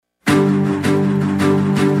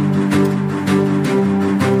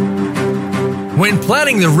When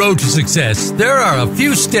planning the road to success, there are a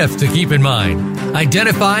few steps to keep in mind.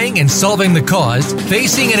 Identifying and solving the cause,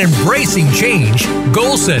 facing and embracing change,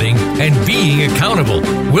 goal setting, and being accountable.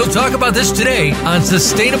 We'll talk about this today on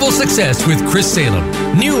Sustainable Success with Chris Salem.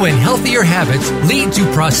 New and healthier habits lead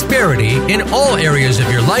to prosperity in all areas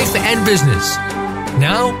of your life and business.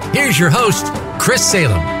 Now, here's your host, Chris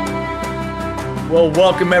Salem. Well,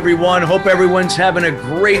 welcome everyone. Hope everyone's having a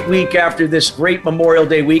great week after this great Memorial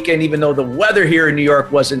Day weekend. Even though the weather here in New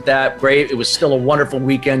York wasn't that great, it was still a wonderful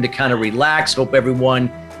weekend to kind of relax. Hope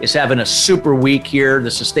everyone is having a super week here,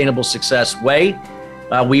 the Sustainable Success way.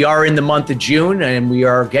 We are in the month of June, and we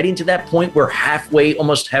are getting to that point where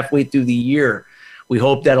almost halfway through the year. We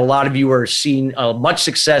hope that a lot of you are seeing much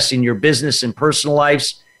success in your business and personal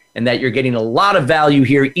lives, and that you're getting a lot of value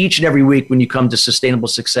here each and every week when you come to Sustainable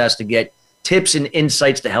Success to get tips and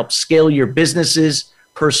insights to help scale your businesses,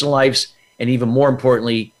 personal lives, and even more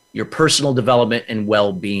importantly, your personal development and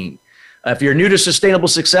well-being. If you're new to Sustainable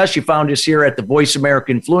Success, you found us here at the Voice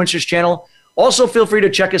America Influencers channel. Also, feel free to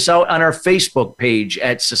check us out on our Facebook page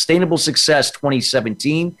at Sustainable Success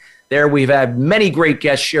 2017. There we've had many great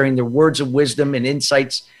guests sharing their words of wisdom and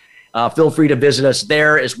insights. Feel free to visit us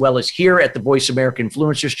there as well as here at the Voice America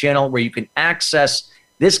Influencers channel, where you can access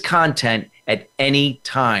this content at any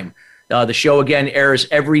time. The show, again, airs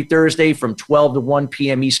every Thursday from 12 to 1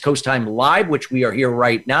 p.m. East Coast time live, which we are here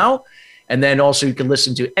right now. And then also you can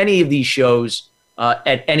listen to any of these shows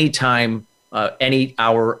at any time, any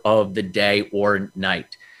hour of the day or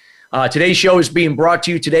night. Today's show is being brought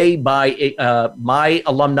to you today by My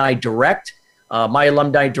Alumni Direct. My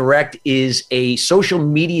Alumni Direct is a social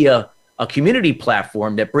media community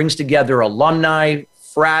platform that brings together alumni,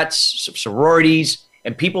 frats, sororities,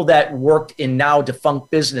 and people that worked in now defunct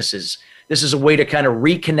businesses. This is a way to kind of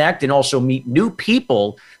reconnect and also meet new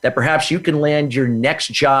people that perhaps you can land your next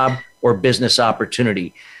job or business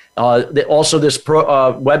opportunity. Also, this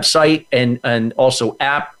website and also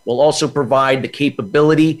app will also provide the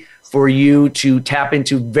capability for you to tap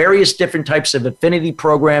into various different types of affinity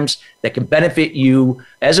programs that can benefit you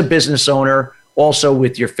as a business owner, also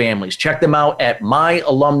with your families. Check them out at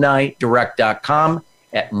myalumnidirect.com,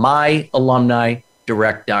 at myalumnidirect.com.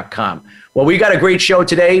 Well, we got a great show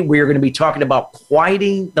today. We are going to be talking about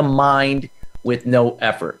quieting the mind with no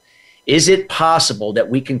effort. Is it possible that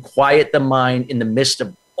we can quiet the mind in the midst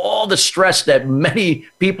of all the stress that many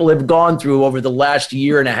people have gone through over the last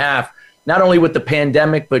year and a half, not only with the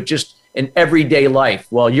pandemic, but just in everyday life?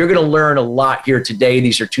 Well, you're going to learn a lot here today.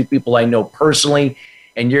 These are two people I know personally,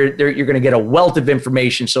 and you're going to get a wealth of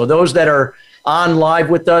information. So those that are on live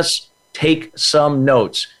with us, take some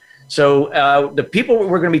notes. So the people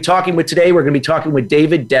we're going to be talking with today, we're going to be talking with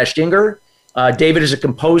David Dachinger. David is a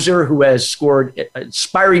composer who has scored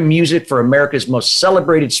inspiring music for America's most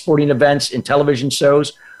celebrated sporting events and television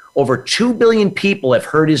shows. Over 2 billion people have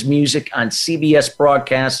heard his music on CBS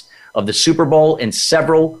broadcasts of the Super Bowl and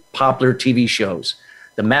several popular TV shows,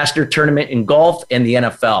 the Master Tournament in golf, and the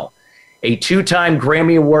NFL. A two-time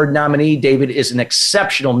Grammy Award nominee, David is an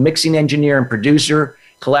exceptional mixing engineer and producer,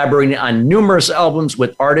 collaborating on numerous albums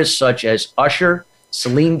with artists such as Usher,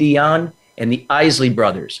 Celine Dion, and the Isley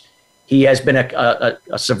Brothers. He has been a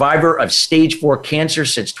survivor of stage 4 cancer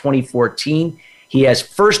since 2014. He has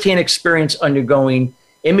firsthand experience undergoing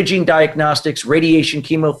imaging diagnostics, radiation,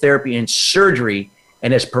 chemotherapy, and surgery,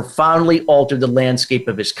 and has profoundly altered the landscape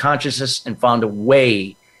of his consciousness and found a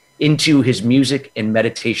way into his music and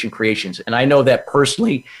meditation creations. And I know that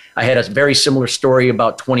personally, I had a very similar story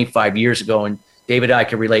about 25 years ago, and David and I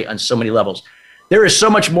can relate on so many levels. There is so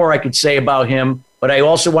much more I could say about him, but I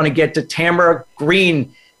also want to get to Tamara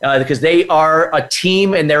Green because they are a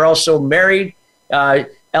team and they're also married.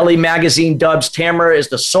 LA Magazine dubs Tamara as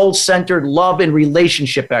the soul-centered love and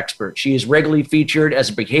relationship expert. She is regularly featured as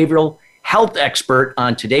a behavioral health expert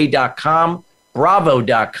on Today.com,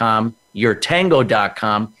 Bravo.com,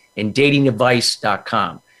 YourTango.com, and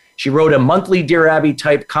DatingAdvice.com. She wrote a monthly Dear Abby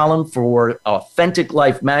type column for Authentic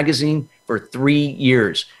Life magazine for 3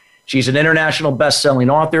 years. She's an international best-selling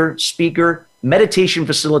author, speaker, meditation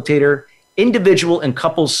facilitator, individual and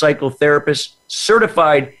couples psychotherapist,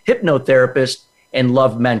 certified hypnotherapist, and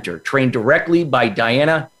love mentor, trained directly by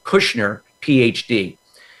Diana Kushner, PhD.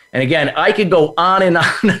 And again, I could go on and on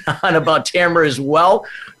and on about Tamara as well,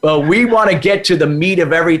 but we want to get to the meat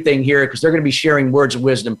of everything here because they're going to be sharing words of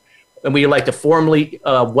wisdom. And we'd like to formally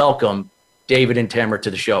welcome David and Tamara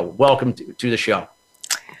to the show. Welcome to the show.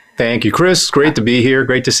 Thank you, Chris. Great to be here.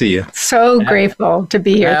 Great to see you. So grateful to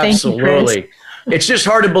be here. Absolutely. Thank you, Chris. It's just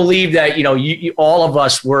hard to believe that, all of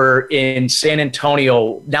us were in San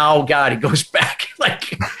Antonio. Now, God, it goes back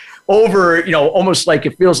like over, almost like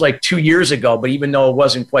it feels like 2 years ago, but even though it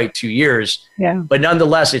wasn't quite 2 years, but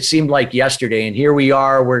nonetheless, it seemed like yesterday. And here we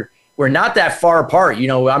are, we're not that far apart.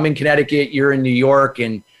 I'm in Connecticut, you're in New York,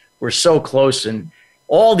 and we're so close. And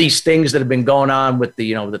all these things that have been going on with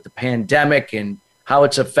with the pandemic and how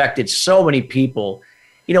it's affected so many people.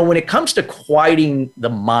 When it comes to quieting the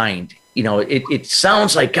mind, it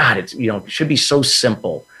sounds like, God, it should be so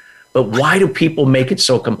simple. But why do people make it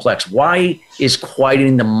so complex? Why is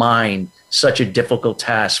quieting the mind such a difficult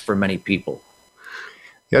task for many people?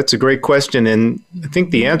 That's a great question. And I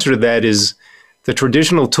think the answer to that is the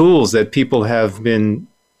traditional tools that people have been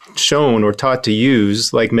shown or taught to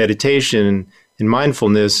use, like meditation and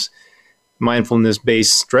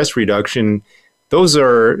mindfulness-based stress reduction. Those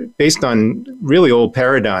are based on really old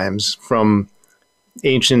paradigms from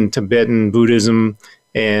ancient Tibetan Buddhism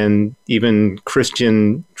and even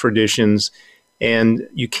Christian traditions. And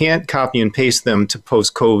you can't copy and paste them to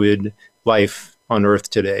post-COVID life on Earth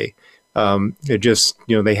today. It just,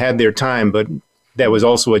 they had their time, but that was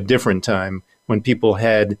also a different time when people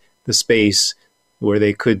had the space where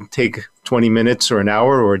they could take 20 minutes or an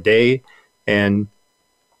hour or a day and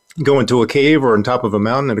go into a cave or on top of a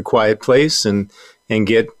mountain at a quiet place and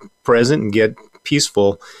get present and get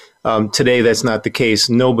peaceful. Today, that's not the case.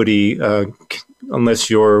 Nobody, unless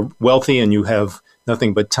you're wealthy and you have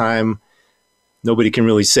nothing but time, nobody can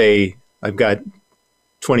really say, I've got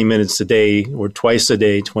 20 minutes a day or twice a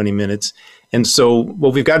day, 20 minutes. And so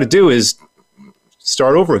what we've got to do is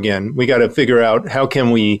start over again. We got to figure out how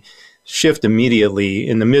can we shift immediately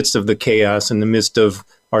in the midst of the chaos, in the midst of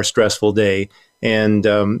our stressful day. And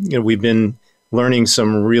we've been learning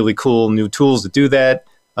some really cool new tools to do that.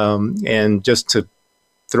 And just to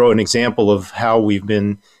throw an example of how we've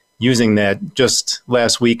been using that, just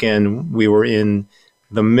last weekend, we were in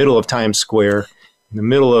the middle of Times Square, in the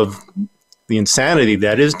middle of the insanity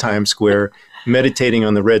that is Times Square, meditating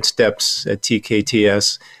on the red steps at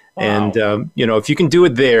TKTS. Wow. And, if you can do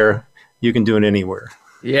it there, you can do it anywhere.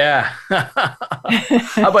 Yeah.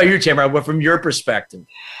 How about you, Tamara? From your perspective?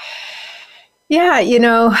 Yeah,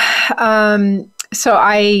 so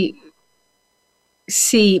I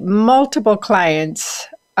see multiple clients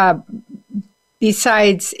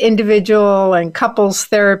besides individual and couples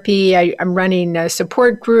therapy. I'm running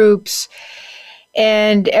support groups,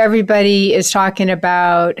 and everybody is talking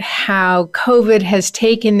about how COVID has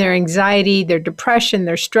taken their anxiety, their depression,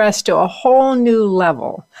 their stress to a whole new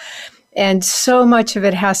level. And so much of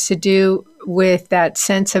it has to do with that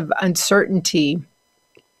sense of uncertainty.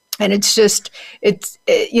 And it's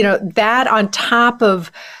that on top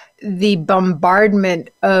of the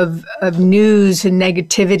bombardment of news and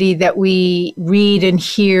negativity that we read and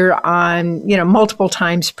hear on, multiple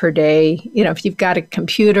times per day. If you've got a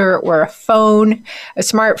computer or a phone, a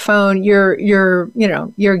smartphone,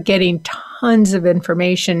 you're getting tons of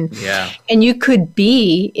information. Yeah. And you could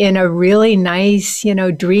be in a really nice,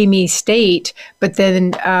 dreamy state, but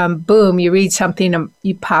then boom, you read something and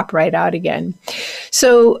you pop right out again.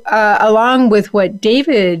 So along with what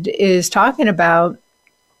David is talking about,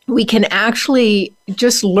 we can actually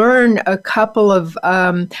just learn a couple of,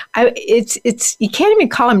 you can't even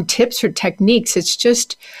call them tips or techniques. It's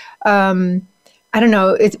just, I don't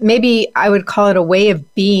know, maybe I would call it a way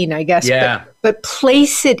of being, I guess. Yeah. But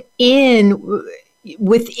place it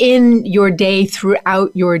within your day,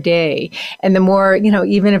 throughout your day. And the more,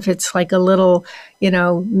 even if it's like a little,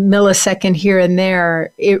 millisecond here and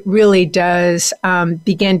there, it really does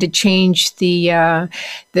begin to change the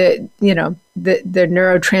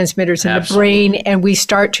neurotransmitters in the brain, and we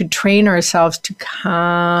start to train ourselves to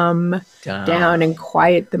calm down and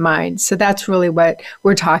quiet the mind. So that's really what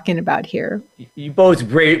we're talking about here. You both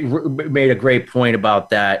made a great point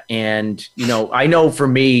about that. And, I know for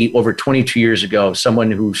me, over 22 years ago,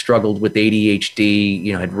 someone who struggled with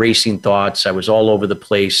ADHD, had racing thoughts. I was all over the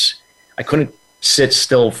place. I couldn't sit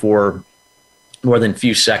still for more than a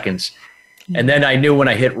few seconds. And then I knew when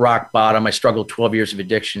I hit rock bottom, I struggled 12 years of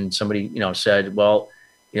addiction. Somebody, said, well,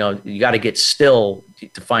 you got to get still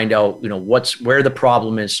to find out, where the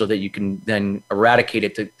problem is so that you can then eradicate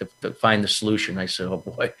it to find the solution. I said, oh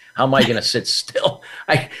boy, how am I going to sit still?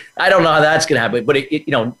 I don't know how that's going to happen. But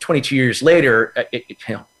 22 years later,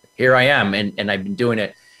 here I am, and I've been doing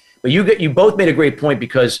it. But you both made a great point,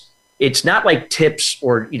 because it's not like tips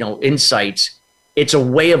or, insights. It's a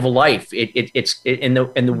way of life. It's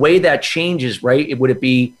the way that changes, right? Would it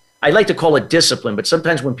be, I like to call it discipline, but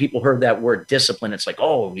sometimes when people heard that word discipline, it's like,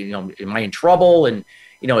 oh, am I in trouble? And,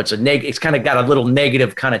 it's kind of got a little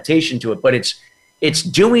negative connotation to it, but it's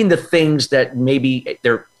doing the things that maybe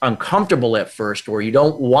they're uncomfortable at first, or you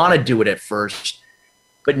don't want to do it at first,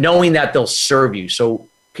 but knowing that they'll serve you. So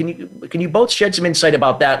can you both shed some insight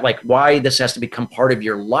about that? Like why this has to become part of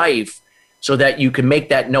your life so that you can make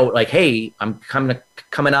that note like, hey, I'm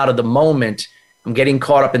coming out of the moment. I'm getting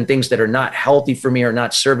caught up in things that are not healthy for me or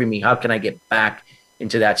not serving me. How can I get back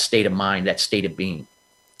into that state of mind, that state of being?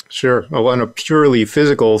 Sure. Well, on a purely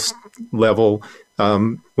physical level,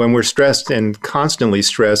 when we're stressed and constantly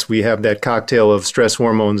stressed, we have that cocktail of stress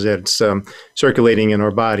hormones that's circulating in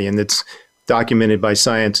our body, and it's documented by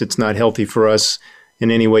science. It's not healthy for us in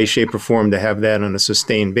any way, shape, or form to have that on a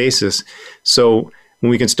sustained basis. So when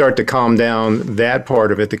we can start to calm down that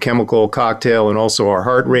part of it, the chemical cocktail and also our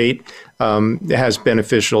heart rate, it has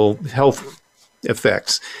beneficial health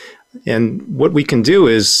effects. And what we can do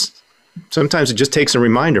is sometimes it just takes a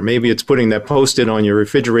reminder. Maybe it's putting that Post-it on your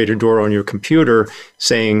refrigerator door on your computer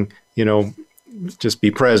saying, just be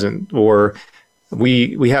present. Or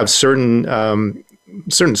we have certain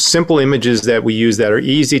simple images that we use that are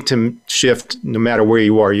easy to shift no matter where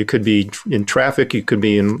you are. You could be in traffic, you could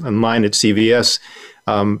be in line at CVS,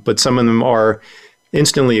 but some of them are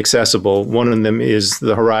instantly accessible. One of them is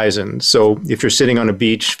the horizon. So if you're sitting on a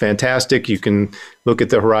beach, fantastic. You can look at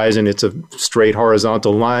the horizon. It's a straight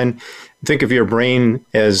horizontal line. Think of your brain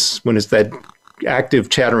as when it's that active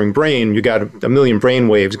chattering brain, you got a million brain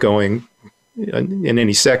waves going in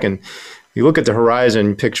any second. You look at the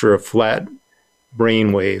horizon, picture a flat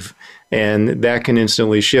brain wave, and that can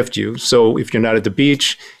instantly shift you. So if you're not at the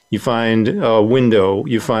beach, you find a window,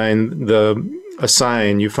 you find a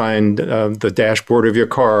sign, you find the dashboard of your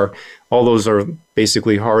car. All those are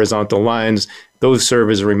basically horizontal lines. Those serve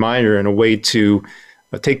as a reminder and a way to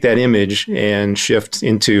take that image and shift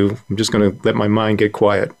into, I'm just going to let my mind get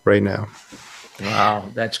quiet right now. Wow,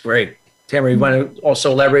 that's great. Tamara, you want to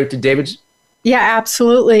also elaborate to David's? Yeah,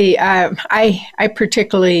 absolutely. I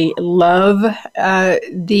particularly love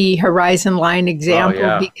the horizon line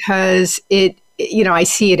example because I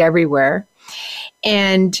see it everywhere.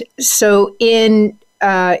 And so when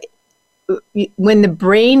the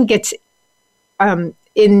brain gets,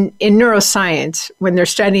 in neuroscience, when they're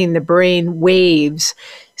studying the brain waves,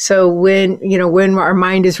 so when our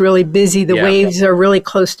mind is really busy, the waves are really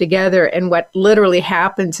close together. And what literally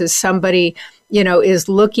happens is somebody, is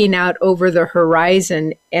looking out over the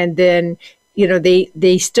horizon, and then,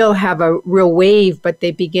 they still have a real wave, but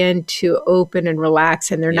they begin to open and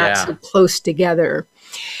relax, and they're not so close together.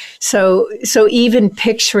 So even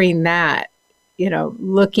picturing that,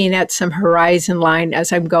 looking at some horizon line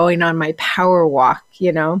as I'm going on my power walk,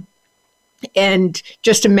 and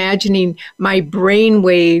just imagining my brain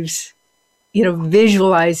waves,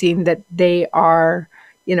 visualizing that they are,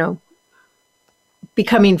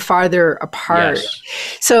 becoming farther apart. Yes.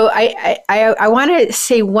 So I want to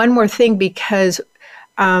say one more thing, because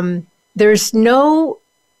there's no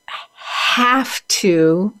have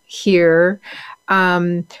to here.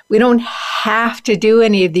 We don't have to do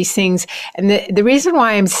any of these things. And the reason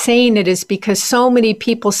why I'm saying it is because so many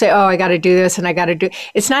people say, oh, I got to do this and I got to do.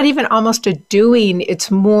 It's not even almost a doing. It's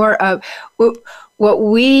more of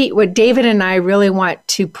what David and I really want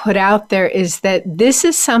to put out there is that this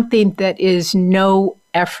is something that is no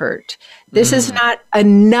effort. This is not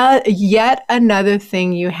yet another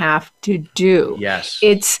thing you have to do. Yes.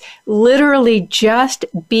 It's literally just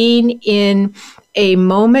being in a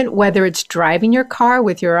moment, whether it's driving your car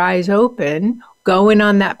with your eyes open, going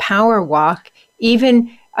on that power walk,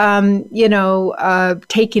 even,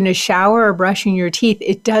 taking a shower or brushing your teeth.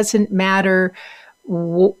 It doesn't matter,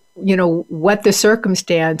 what the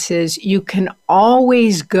circumstance is. You can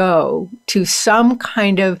always go to some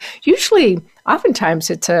kind of,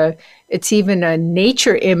 oftentimes it's even a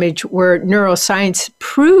nature image where neuroscience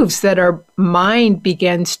proves that our mind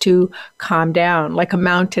begins to calm down, like a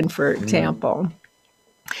mountain, for example.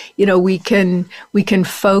 We can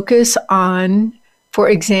focus on, for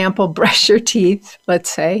example, brush your teeth, let's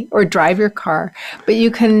say, or drive your car. But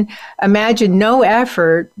you can imagine no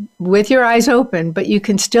effort with your eyes open, but you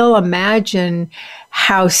can still imagine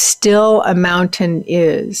how still a mountain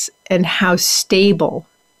is and how stable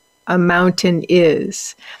a mountain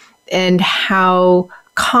is and how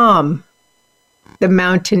calm the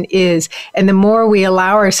mountain is. And the more we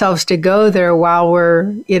allow ourselves to go there while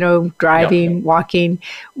we're, driving, walking,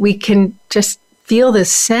 we can just feel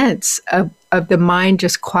this sense of the mind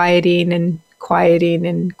just quieting and quieting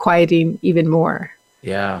and quieting even more.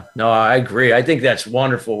 Yeah, no, I agree. I think that's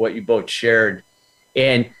wonderful what you both shared.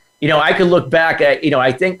 And, I could look back at,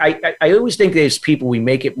 I always think there's people, we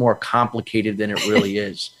make it more complicated than it really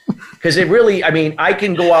is. Because it really, I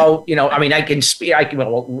can go out, I can speak,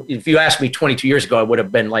 if you asked me 22 years ago, I would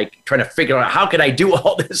have been like trying to figure out how can I do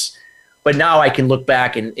all this but now I can look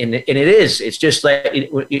back and it's just like,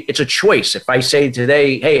 it's a choice. If I say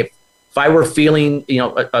today, hey, if I were feeling,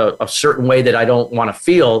 a certain way that I don't want to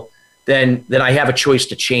feel, then I have a choice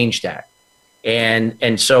to change that.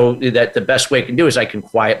 And so that the best way I can do is I can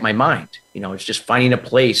quiet my mind. It's just finding a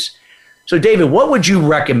place. So David, what would you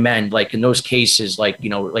recommend, like in those cases, like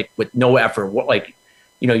with no effort, what, like,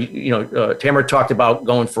 Tamara talked about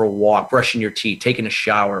going for a walk, brushing your teeth, taking a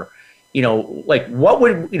shower, like what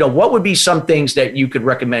would be some things that you could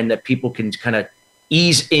recommend that people can kind of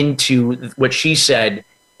ease into what she said,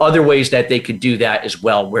 other ways that they could do that as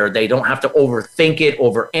well, where they don't have to overthink it,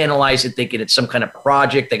 overanalyze it, thinking it's some kind of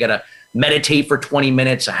project. They got to meditate for 20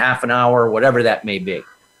 minutes, a half an hour, whatever that may be.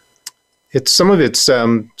 Some of it's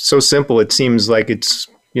so simple. It seems like it's,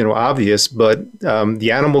 obvious, but the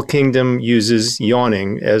animal kingdom uses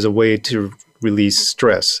yawning as a way to release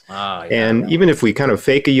stress. And even if we kind of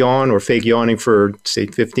fake a yawn or fake yawning for, say,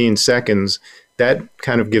 15 seconds, that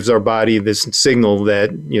kind of gives our body this signal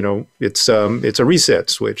that, it's a reset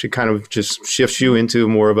switch. It kind of just shifts you into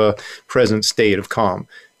more of a present state of calm.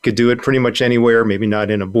 Could do it pretty much anywhere, maybe not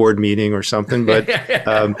in a board meeting or something, but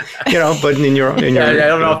but in your I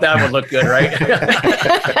don't know if that would look good, right?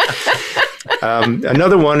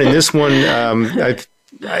 Another one, and this one,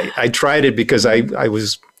 I tried it because I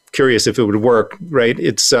was curious if it would work. Right?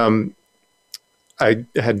 It's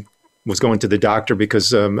was going to the doctor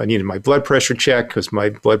because I needed my blood pressure checked because my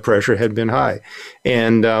blood pressure had been high,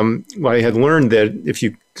 and I had learned that if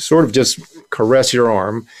you sort of just caress your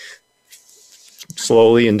arm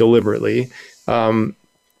slowly and deliberately,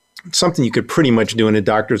 something you could pretty much do in a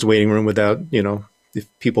doctor's waiting room without, if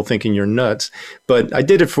people thinking you're nuts. But I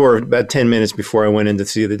did it for about 10 minutes before I went in to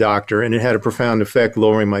see the doctor, and it had a profound effect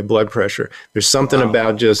lowering my blood pressure. There's something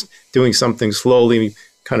about just doing something slowly,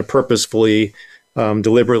 kind of purposefully,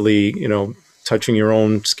 deliberately, touching your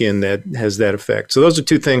own skin that has that effect. So those are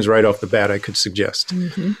two things right off the bat I could suggest.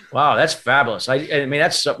 Mm-hmm. Wow, that's fabulous. I mean,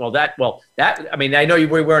 that's I know we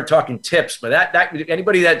weren't talking tips, but that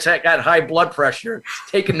anybody that's got high blood pressure,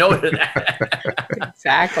 take a note of that.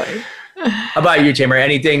 Exactly. How about you, Tamara?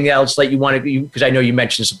 Anything else that you want to be? Because I know you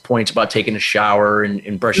mentioned some points about taking a shower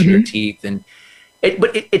and brushing your teeth, and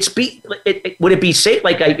would it be safe?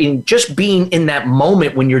 Like, I mean, just being in that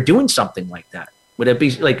moment when you're doing something like that. Would it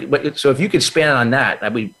be like, so if you could expand on that,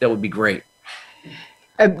 that would be great.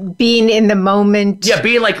 Being in the moment. Yeah.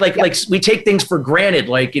 Being like we take things for granted,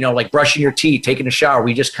 like brushing your teeth, taking a shower.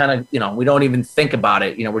 We just kind of, we don't even think about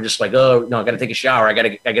it. We're just like, oh no, I got to take a shower. I got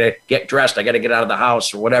to get dressed. I got to get out of the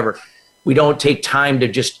house or whatever. We don't take time to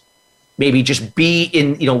just maybe just be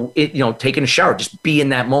in, taking a shower, just be in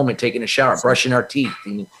that moment, taking a shower, brushing our teeth.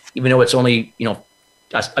 And even though it's only,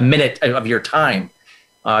 a minute of your time.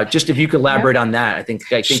 Just if you could elaborate on that, I think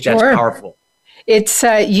Sure. That's powerful. It's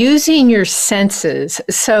using your senses.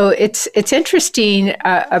 So it's interesting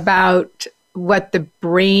about what the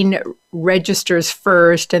brain registers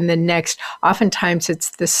first, and then next. Oftentimes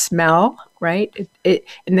it's the smell, right?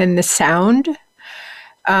 And then the sound.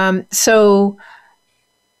 So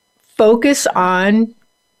focus on.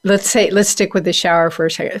 Let's stick with the shower for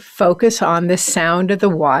a second. Focus on the sound of the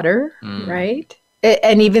water, right?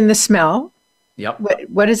 And even the smell. Yep.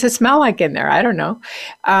 What does it smell like in there? I don't know.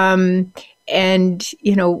 And,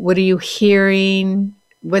 what are you hearing?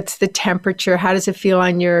 What's the temperature? How does it feel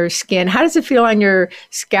on your skin? How does it feel on your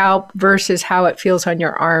scalp versus how it feels on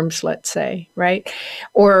your arms, let's say, right?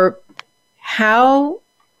 Or how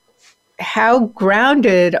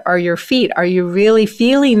grounded are your feet? Are you really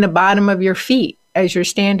feeling the bottom of your feet as you're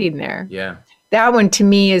standing there? Yeah. That one to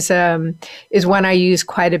me is one I use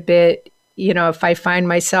quite a bit. If I find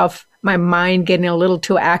my mind getting a little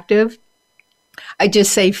too active, I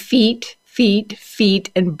just say feet, feet, feet,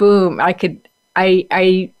 and boom.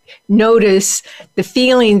 I notice the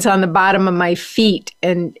feelings on the bottom of my feet,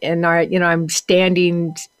 and I'm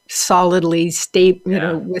standing solidly,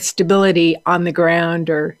 with stability on the ground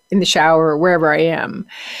or in the shower or wherever I am.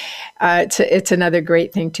 It's another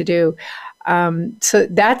great thing to do. So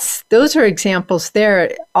those are examples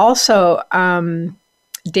there. Also,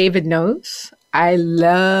 David knows I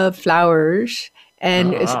love flowers,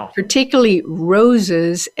 and particularly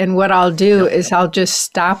roses. And what I'll do is I'll just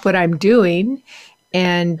stop what I'm doing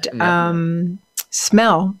and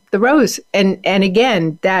smell the rose. And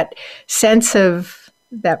again, that sense of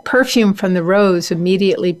that perfume from the rose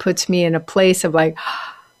immediately puts me in a place of like,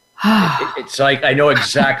 it's like, I know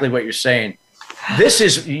exactly what you're saying. This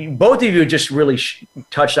is, both of you just really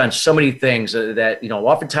touched on so many things that,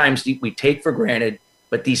 oftentimes we take for granted,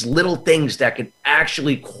 but these little things that can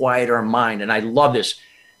actually quiet our mind. And I love this.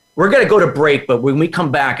 We're going to go to break, but when we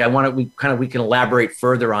come back, we can elaborate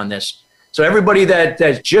further on this. So everybody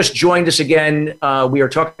that just joined us again, we are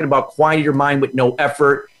talking about quieting your mind with no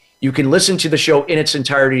effort. You can listen to the show in its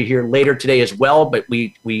entirety here later today as well, but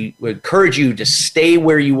we encourage you to stay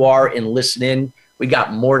where you are and listen in. We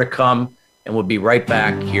got more to come, and we'll be right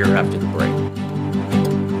back here after the break.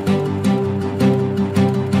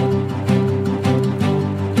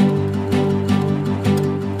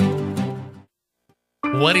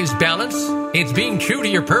 What is balance? It's being true to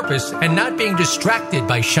your purpose and not being distracted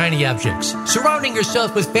by shiny objects. Surrounding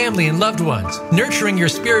yourself with family and loved ones. Nurturing your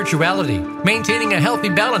spirituality. Maintaining a healthy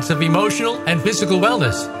balance of emotional and physical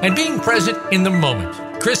wellness. And being present in the moment.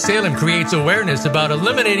 Chris Salem creates awareness about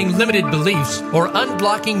eliminating limited beliefs or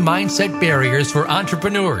unblocking mindset barriers for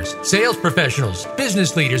entrepreneurs, sales professionals,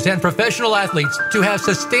 business leaders, and professional athletes to have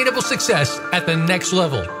sustainable success at the next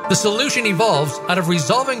level. The solution evolves out of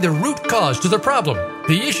resolving the root cause to the problem.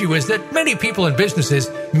 The issue is that many people and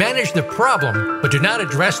businesses manage the problem but do not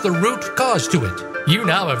address the root cause to it. You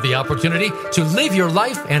now have the opportunity to live your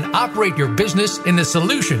life and operate your business in the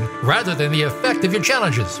solution rather than the effect of your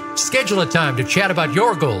challenges. Schedule a time to chat about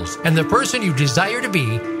your goals and the person you desire to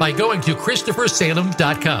be by going to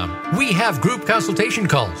ChristopherSalem.com. We have group consultation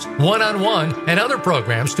calls, one-on-one, and other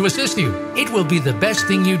programs to assist you. It will be the best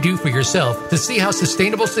thing you do for yourself to see how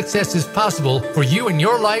sustainable success is possible for you in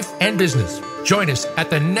your life and business. Join us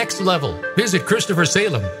at the next level. Visit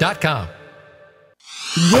ChristopherSalem.com.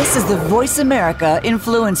 This is the Voice America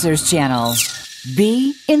Influencers Channel.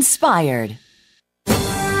 Be inspired.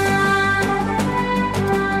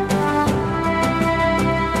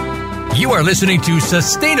 You are listening to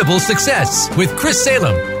Sustainable Success with Chris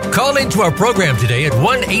Salem. Call into our program today at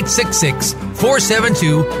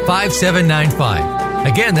 1-866-472-5795.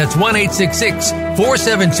 Again, that's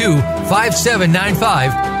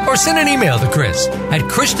 1-866-472-5795. Or send an email to Chris at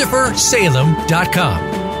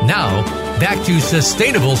ChristopherSalem.com. Now, back to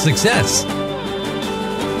Sustainable Success.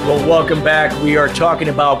 Well, welcome back. We are talking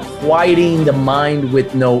about quieting the mind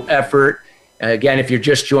with no effort. Again, if you're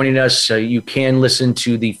just joining us, you can listen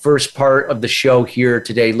to the first part of the show here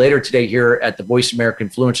today, later today here at the Voice America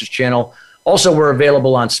Influencers channel. Also, we're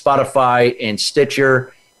available on Spotify and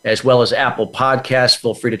Stitcher, as well as Apple Podcasts.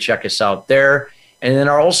 Feel free to check us out there. And then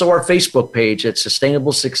also our Facebook page at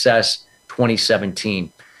Sustainable Success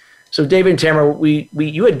 2017. So David and Tamara,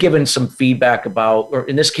 you had given some feedback about, or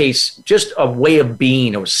in this case, just a way of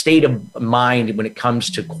being or state of mind when it comes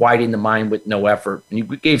to quieting the mind with no effort. And you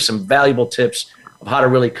gave some valuable tips of how to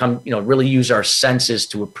really use our senses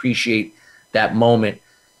to appreciate that moment.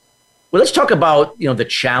 Well, let's talk about, the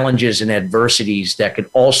challenges and adversities that could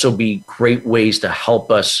also be great ways to help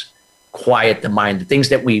us quiet the mind, the things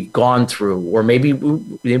that we've gone through, or maybe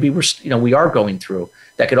we are going through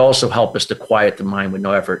that could also help us to quiet the mind with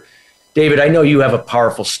no effort. David, I know you have a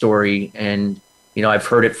powerful story, and I've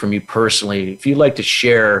heard it from you personally. If you'd like to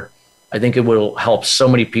share, I think it will help so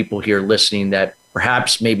many people here listening that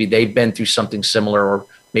perhaps maybe they've been through something similar or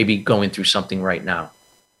maybe going through something right now.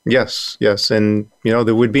 Yes. And,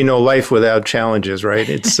 there would be no life without challenges, right?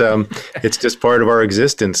 It's it's just part of our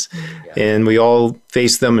existence. Yeah. And we all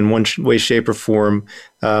face them in one way, shape, or form.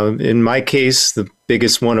 In my case, the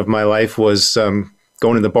biggest one of my life was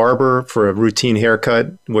going to the barber for a routine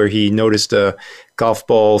haircut where he noticed a golf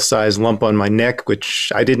ball sized lump on my neck,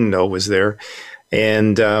 which I didn't know was there.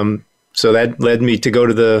 And so that led me to go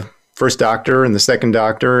to the first doctor and the second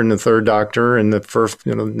doctor and the third doctor and the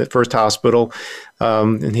first hospital,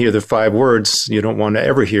 and hear the 5 words you don't want to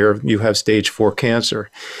ever hear: you have stage 4 cancer.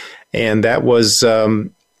 And that was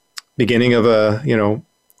beginning of a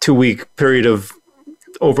 2-week period of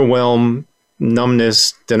overwhelm,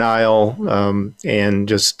 numbness, denial, and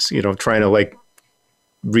just trying to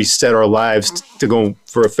reset our lives to go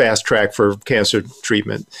for a fast track for cancer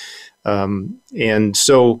treatment. And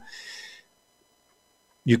so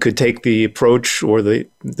you could take the approach or the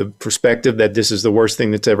perspective that this is the worst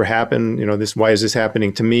thing that's ever happened. Why is this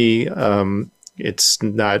happening to me? It's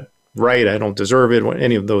not right. I don't deserve it.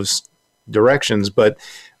 Any of those directions. But,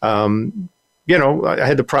 I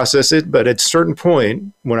had to process it. But at a certain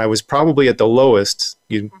point, when I was probably at the lowest,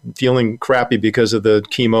 feeling crappy because of the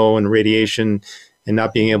chemo and radiation and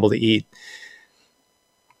not being able to eat,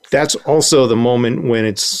 that's also the moment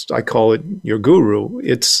when I call it your guru.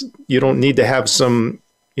 You don't need to have some,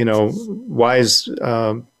 wise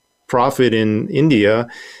prophet in India.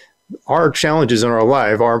 Our challenges in our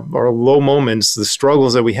life, our low moments, the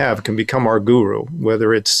struggles that we have can become our guru,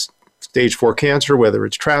 whether it's stage 4 cancer, whether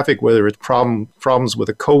it's traffic, whether it's problems with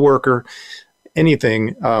a coworker,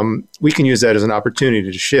 anything. We can use that as an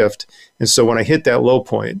opportunity to shift. And so when I hit that low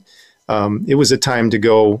point, it was a time to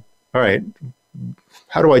go, all right,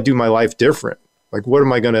 how do I do my life different? Like, what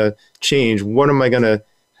am I going to change? How am I going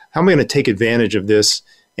to take advantage of this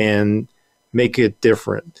and make it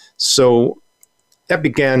different? So that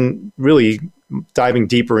began really diving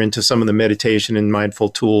deeper into some of the meditation and mindful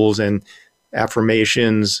tools and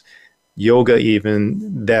affirmations, yoga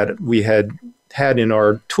even, that we had in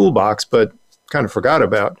our toolbox, but kind of forgot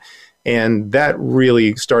about. And that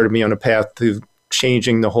really started me on a path to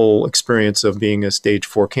changing the whole experience of being a stage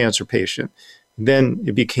 4 cancer patient. Then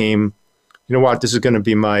it became, you know what, this is going to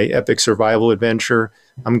be my epic survival adventure.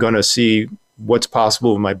 I'm going to see what's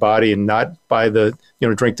possible with my body and not by the,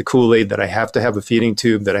 drink the Kool-Aid that I have to have a feeding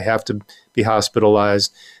tube, that I have to be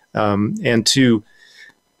hospitalized, and to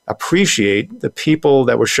appreciate the people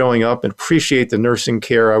that were showing up and appreciate the nursing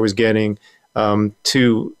care I was getting,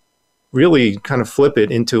 to really kind of flip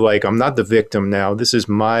it into like, I'm not the victim now. This is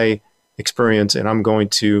my experience, and I'm going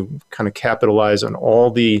to kind of capitalize on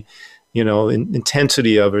all the,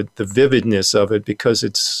 intensity of it, the vividness of it, because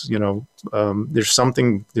it's, there's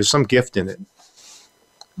some gift in it.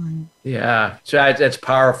 Yeah, so that's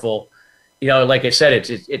powerful. Like I said,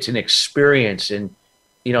 it's an experience, and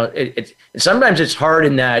sometimes it's hard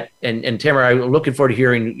in that. And Tamara, I'm looking forward to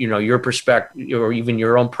hearing your perspective or even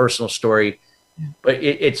your own personal story. But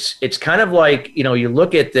it's kind of like you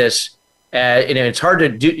look at this, and it's hard to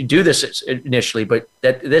do this initially, but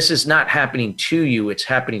that this is not happening to you; it's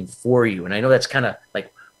happening for you. And I know that's kind of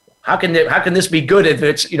like, how can this be good if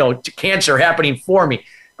it's cancer happening for me?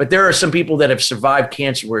 But there are some people that have survived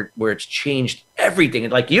cancer where it's changed everything.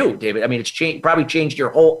 And like you, David, I mean, it's probably changed your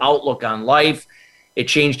whole outlook on life. It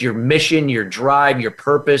changed your mission, your drive, your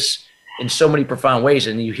purpose in so many profound ways.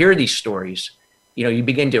 And you hear these stories, you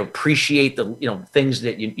begin to appreciate the, things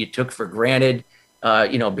that you took for granted,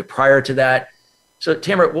 prior to that. So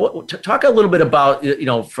Tamara, talk a little bit about,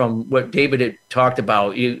 from what David had talked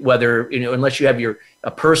about, whether, unless you have a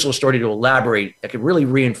personal story to elaborate, that could really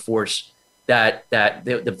reinforce that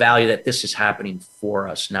the value that this is happening for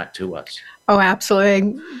us, not to us. Oh,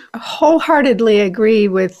 absolutely. I wholeheartedly agree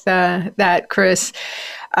with that, Chris.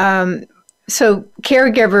 So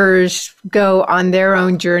caregivers go on their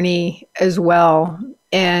own journey as well.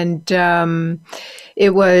 And it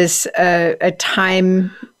was a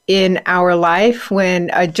time in our life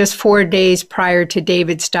when just 4 days prior to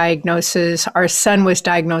David's diagnosis, our son was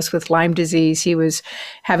diagnosed with Lyme disease. He was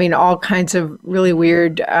having all kinds of really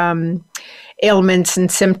weird ailments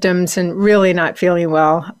and symptoms and really not feeling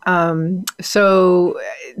well. So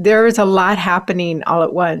there was a lot happening all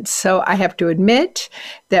at once. So I have to admit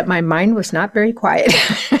that my mind was not very quiet.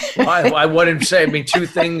 Well, I wouldn't say, two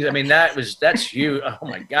things. That's you. Oh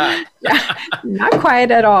my God. Yeah, not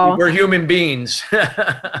quiet at all. We're human beings.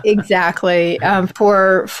 Exactly.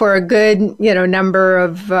 For a good, number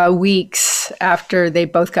of weeks after they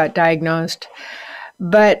both got diagnosed.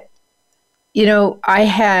 But, I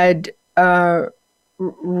had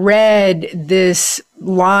read this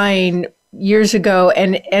line years ago,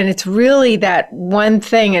 and it's really that one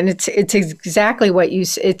thing, and it's exactly what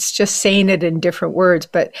it's just saying it in different words.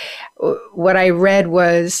 But what I read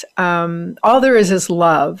was, all there is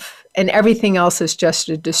love, and everything else is just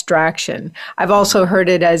a distraction. I've also heard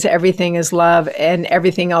it as everything is love and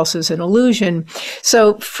everything else is an illusion.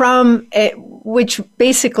 So from it, which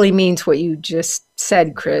basically means what you just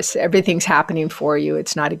said, Chris, everything's happening for you.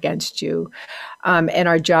 It's not against you. And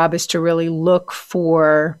our job is to really look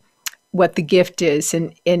for what the gift is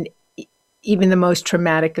in even the most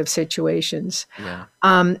traumatic of situations.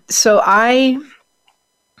 Yeah. So I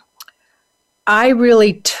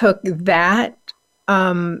really took that.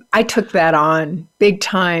 I took that on big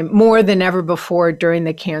time, more than ever before during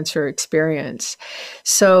the cancer experience.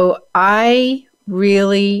 So I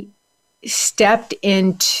really stepped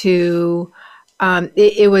into.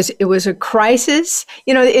 It was a crisis.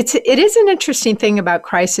 It is an interesting thing about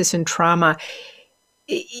crisis and trauma.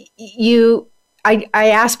 I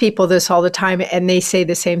ask people this all the time, and they say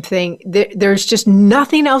the same thing. There's just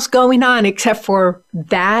nothing else going on except for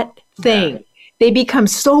that thing. Yeah. They become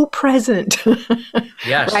so present,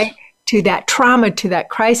 yes, right, to that trauma, to that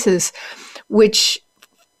crisis, which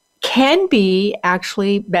can be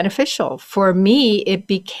actually beneficial. For me,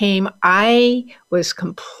 I was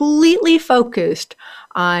completely focused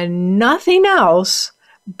on nothing else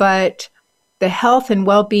but the health and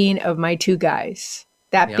well-being of my two guys.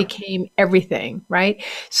 That became everything, right?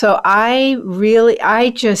 So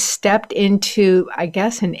I just stepped into, I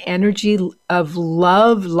guess, an energy of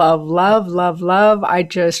love. I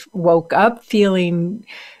just woke up feeling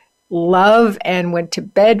love and went to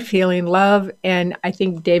bed feeling love. And I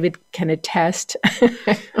think David can attest.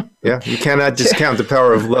 Yeah, you cannot discount the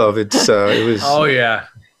power of love. It was. Oh yeah.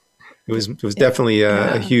 it was definitely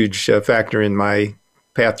a huge factor in my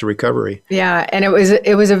path to recovery. Yeah, and it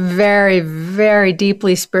was a very, very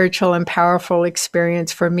deeply spiritual and powerful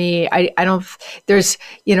experience for me. I don't there's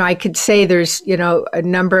I could say there's a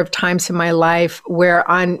number of times in my life where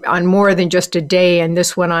on more than just a day, and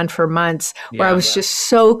this went on for months, where I was just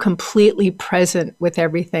so completely present with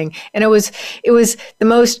everything. And it was the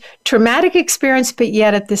most traumatic experience, but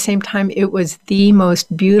yet at the same time it was the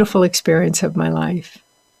most beautiful experience of my life,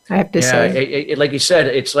 I have to say. Like you said,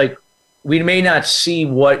 it's like we may not see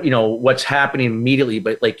what's happening immediately,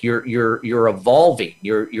 but like you're evolving,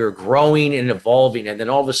 you're growing and evolving, and then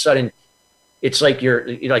all of a sudden, it's like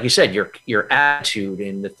like you said, your attitude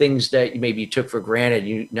and the things that maybe you took for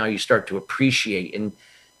granted, now you start to appreciate. And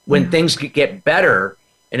when things get better,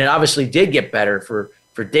 and it obviously did get better for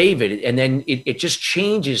David, and then it just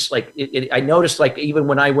changes. Like I noticed, like even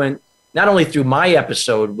when I went not only through my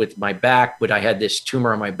episode with my back, but I had this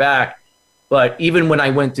tumor on my back. But even when I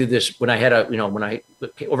went through this, when I had when I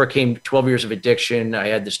overcame 12 years of addiction, I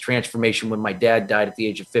had this transformation when my dad died at the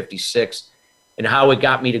age of 56, and how it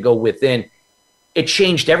got me to go within, it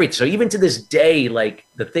changed everything. So even to this day, like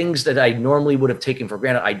the things that I normally would have taken for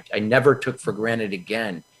granted, I never took for granted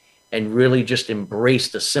again, and really just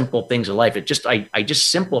embraced the simple things of life. I just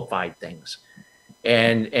simplified things.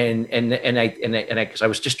 And because I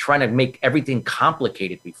was just trying to make everything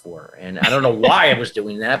complicated before. And I don't know why I was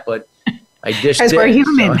doing that, but I just because we're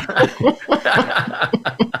human.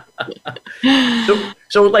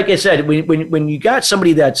 So like I said, when you got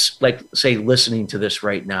somebody that's like, say, listening to this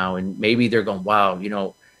right now, and maybe they're going, wow,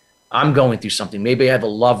 I'm going through something. Maybe I have a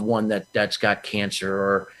loved one that's got cancer,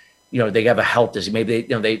 or, they have a health disease. Maybe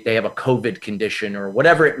they have a COVID condition or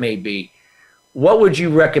whatever it may be. What would you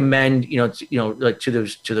recommend, like to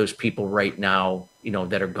those people right now,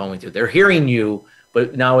 that are going through? They're hearing you,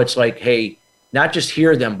 but now it's like, hey, not just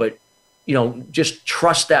hear them, but just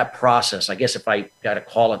trust that process. I guess if I got to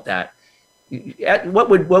call it that, what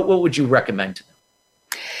would you recommend to them?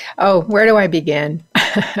 Oh, where do I begin?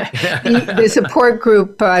 The support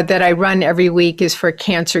group that I run every week is for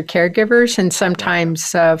cancer caregivers, and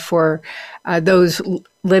sometimes for those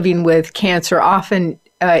living with cancer, often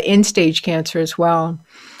end-stage cancer as well.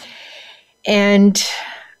 And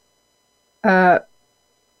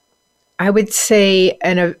I would say,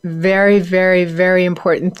 and a very, very, very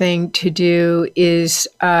important thing to do is,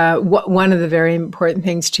 one of the very important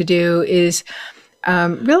things to do is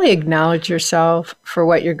really acknowledge yourself for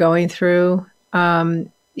what you're going through.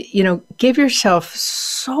 Give yourself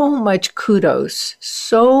so much kudos,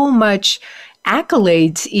 so much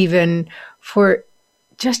accolades even for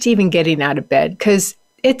just even getting out of bed, because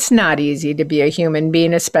it's not easy to be a human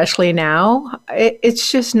being, especially now.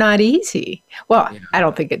 It's just not easy. Well, yeah. I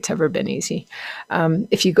don't think it's ever been easy.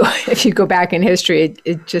 If you go back in history,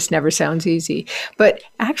 it just never sounds easy. But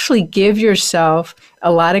actually give yourself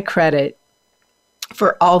a lot of credit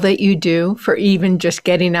for all that you do, for even just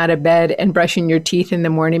getting out of bed and brushing your teeth in the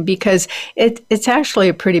morning, because it's actually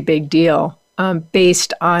a pretty big deal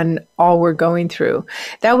based on all we're going through.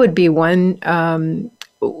 That would be one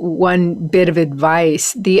bit of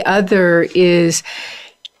advice. The other is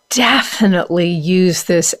definitely use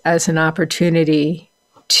this as an opportunity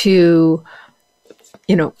to,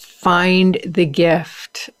 find the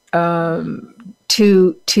gift,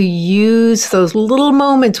 to use those little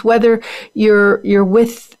moments, whether you're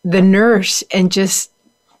with the nurse and just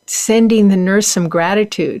sending the nurse some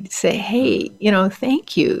gratitude. Say, hey,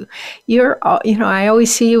 thank you. I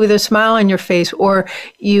always see you with a smile on your face, or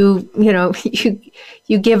you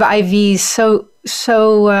give IVs so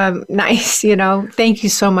nice, thank you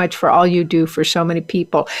so much for all you do for so many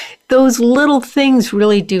people. Those little things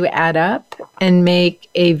really do add up and make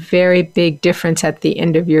a very big difference at the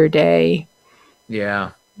end of your day.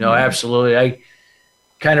 Yeah, no, absolutely. I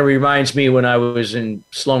kind of reminds me when I was in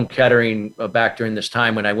Sloan Kettering back during this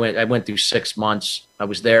time when I went through 6 months. I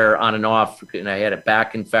was there on and off, and I had a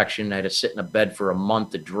back infection. I had to sit in a bed for a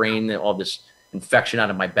month to drain all this infection out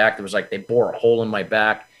of my back. There was like they bore a hole in my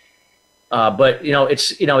back. But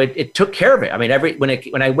it took care of it. I mean,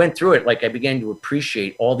 when I went through it, like I began to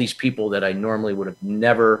appreciate all these people that I normally would have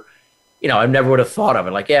never, I never would have thought of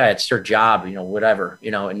it. Like, yeah, it's their job, whatever,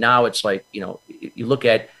 and now it's like, you look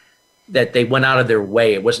at that they went out of their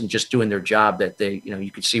way. It wasn't just doing their job, that they,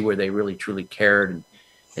 you could see where they really truly cared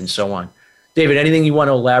and so on. David, anything you want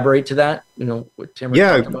to elaborate to that? What Tim was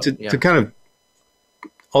talking about? To kind of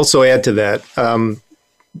also add to that,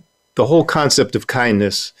 the whole concept of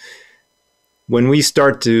kindness. When we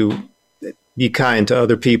start to be kind to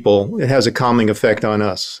other people, it has a calming effect on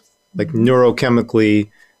us. Like neurochemically,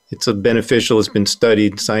 it's beneficial. It's been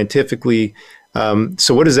studied scientifically.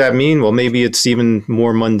 So what does that mean? Well, maybe it's even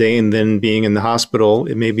more mundane than being in the hospital.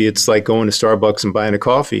 Maybe it's like going to Starbucks and buying a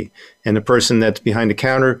coffee, and the person that's behind the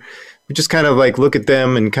counter, we just kind of like look at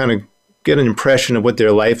them and kind of get an impression of what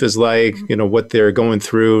their life is like, what they're going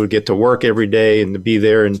through, get to work every day and to be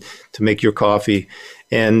there and to make your coffee,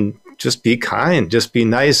 and just be kind, just be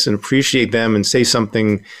nice and appreciate them and say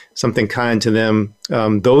something kind to them.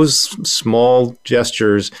 Those small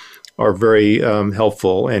gestures are very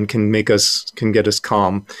helpful and can get us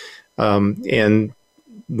calm. And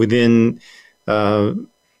within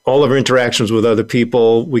all of our interactions with other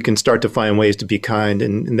people, we can start to find ways to be kind,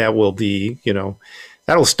 and that will be,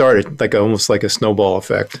 that'll start it almost like a snowball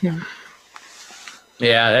effect.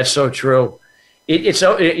 Yeah, that's so true. It's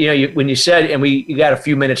so, when you said, and you got a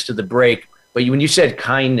few minutes to the break, but when you said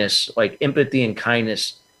kindness, like empathy and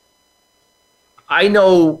kindness, I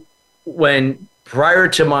know when prior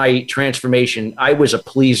to my transformation, I was a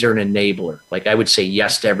pleaser and enabler. Like I would say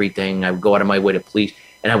yes to everything. I would go out of my way to please,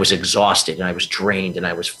 and I was exhausted and I was drained and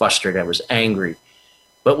I was frustrated. I was angry.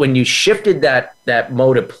 But when you shifted that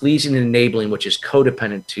mode of pleasing and enabling, which is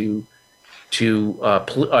codependent, to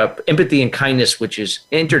empathy and kindness, which is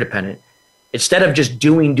interdependent, instead of just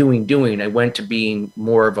doing, I went to being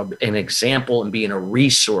more of an example and being a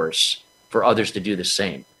resource for others to do the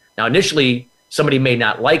same. Now, initially, somebody may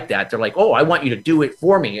not like that. They're like, "Oh, I want you to do it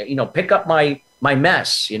for me. Pick up my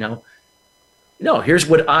mess." No, here's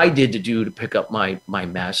what I did to pick up my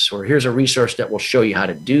mess, or here's a resource that will show you how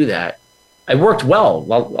to do that. It worked well.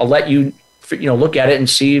 I'll let you, look at it and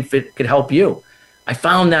see if it could help you. I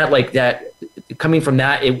found that coming from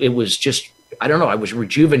that, it was just, I don't know, I was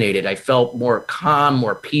rejuvenated. I felt more calm,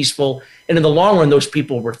 more peaceful. And in the long run, those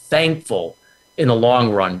people were thankful in the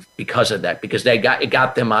long run because of that, because it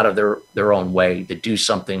got them out of their own way to do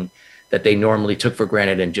something that they normally took for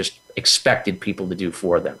granted and just expected people to do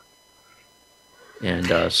for them.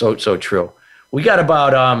 And so true. We got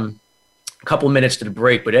about a couple minutes to the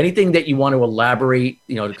break, but anything that you want to elaborate,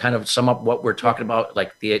 to kind of sum up what we're talking about,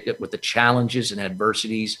 like with the challenges and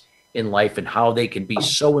adversities in life and how they can be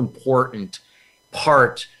so important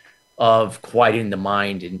part of quieting the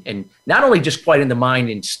mind, and not only just quieting the mind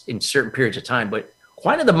in certain periods of time, but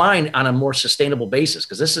quieting the mind on a more sustainable basis,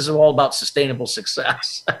 because this is all about sustainable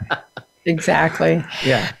success. Exactly.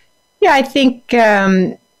 Yeah. Yeah, I think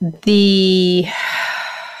the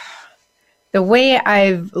way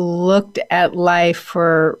I've looked at life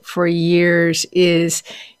for years is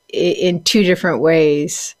in two different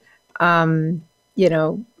ways.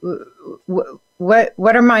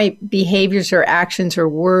 What are my behaviors or actions or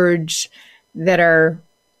words that are,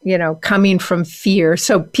 coming from fear?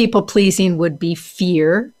 So people pleasing would be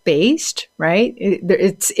fear based, right?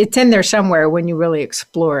 It's in there somewhere when you really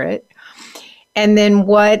explore it. And then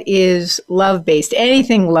what is love based?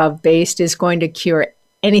 Anything love based is going to cure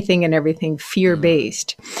anything and everything fear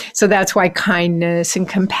based. So that's why kindness and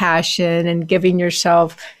compassion and giving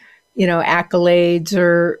yourself, accolades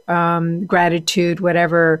or gratitude,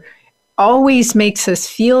 whatever, always makes us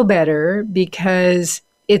feel better, because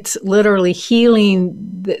it's literally healing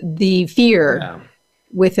the fear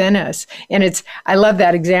within us. And I love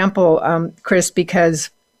that example, Chris, because,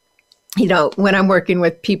 when I'm working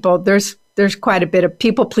with people, there's quite a bit of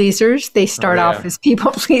people pleasers. They start off as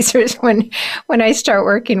people pleasers when I start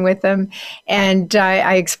working with them. And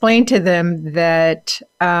I explain to them that,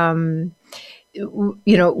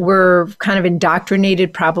 we're kind of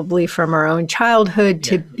indoctrinated probably from our own childhood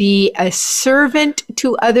to be a servant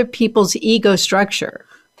to other people's ego structure.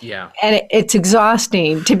 Yeah. And it's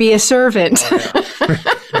exhausting to be a servant to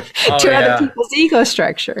other people's ego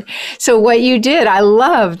structure. So what you did, I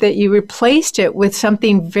love that you replaced it with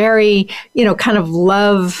something very, kind of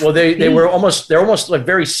love. Well, they're almost like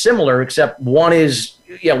very similar, except one is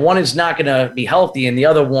not going to be healthy and the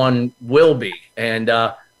other one will be. And,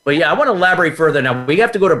 but I want to elaborate further. Now we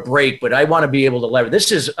have to go to break, but I want to be able to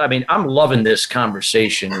elaborate. I'm loving this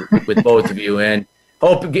conversation with both of you, and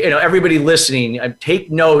hope everybody listening take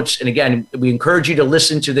notes. And again, we encourage you to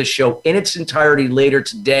listen to this show in its entirety later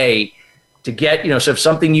today to get so if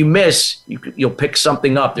something you miss, you'll pick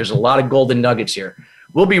something up. There's a lot of golden nuggets here.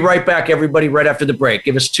 We'll be right back, everybody, right after the break.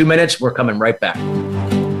 Give us 2 minutes. We're coming right back.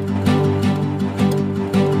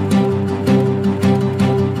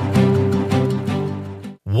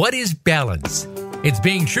 What is balance? It's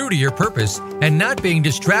being true to your purpose and not being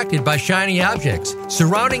distracted by shiny objects,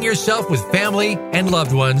 surrounding yourself with family and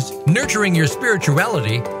loved ones, nurturing your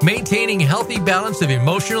spirituality, maintaining healthy balance of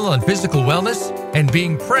emotional and physical wellness, and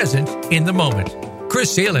being present in the moment.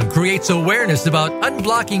 Chris Salem creates awareness about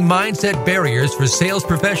unblocking mindset barriers for sales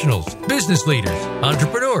professionals, business leaders,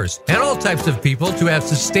 entrepreneurs, and all types of people to have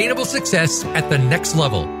sustainable success at the next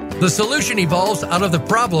level. The solution evolves out of the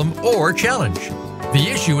problem or challenge. The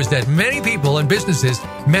issue is that many people and businesses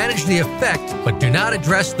manage the effect but do not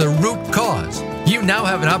address the root cause. You now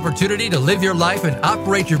have an opportunity to live your life and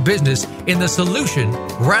operate your business in the solution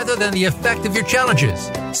rather than the effect of your challenges.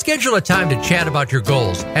 Schedule a time to chat about your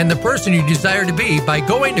goals and the person you desire to be by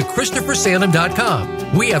going to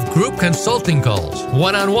ChristopherSalem.com. We have group consulting calls,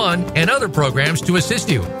 one-on-one, and other programs to assist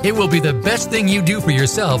you. It will be the best thing you do for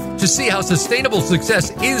yourself to see how sustainable success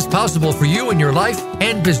is possible for you in your life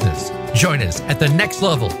and business. Join us at the next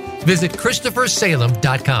level. Visit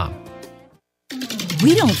ChristopherSalem.com.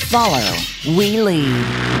 We don't follow, we lead.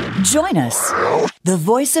 Join us, the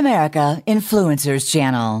Voice America Influencers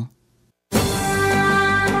Channel.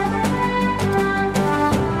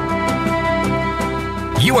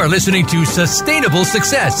 You are listening to Sustainable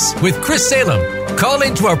Success with Chris Salem. Call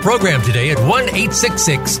into our program today at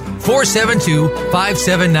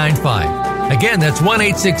 1-866-472-5795. Again, that's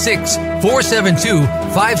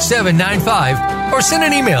 1-866-472-5795. Or send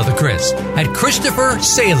an email to Chris at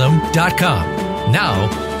ChristopherSalem.com. Now,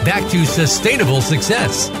 back to Sustainable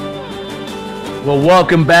Success. Well,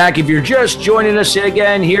 welcome back. If you're just joining us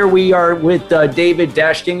again, here we are with David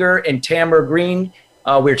Dachinger and Tamara Green.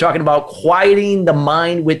 We're talking about quieting the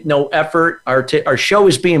mind with no effort. Our show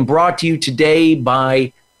is being brought to you today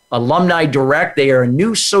by Alumni Direct. They are a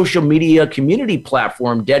new social media community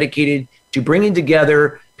platform dedicated to bringing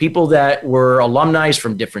together people that were alumni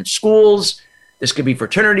from different schools. This could be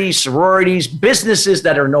fraternities, sororities, businesses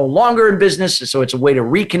that are no longer in business. So it's a way to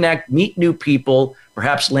reconnect, meet new people,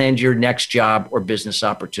 perhaps land your next job or business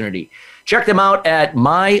opportunity. Check them out at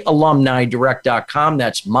myalumnidirect.com.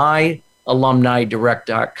 That's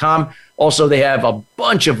myalumnidirect.com. Also, they have a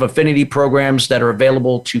bunch of affinity programs that are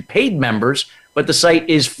available to paid members, but the site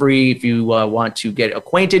is free if you want to get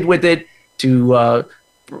acquainted with it, to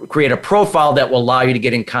create a profile that will allow you to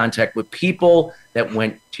get in contact with people that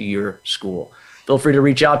went to your school. Feel free to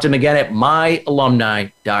reach out to them again at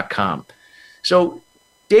myalumni.com. So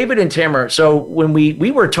David and Tamara, so when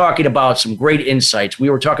we were talking about some great insights, we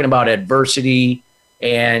were talking about adversity,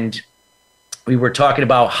 and we were talking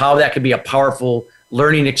about how that could be a powerful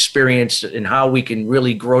learning experience and how we can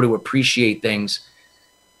really grow to appreciate things.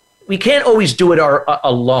 We can't always do it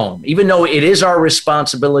alone, even though it is our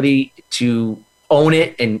responsibility to own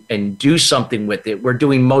it and do something with it. We're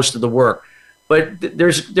doing most of the work. But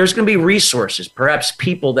there's going to be resources, perhaps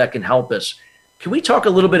people that can help us. Can we talk a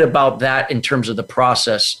little bit about that in terms of the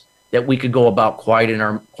process that we could go about quieting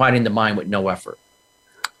the mind with no effort?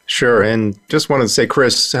 Sure. And just wanted to say,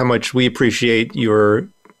 Chris, how much we appreciate your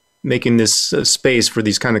making this space for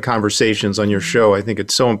these kind of conversations on your show. I think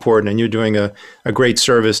it's so important, and you're doing a great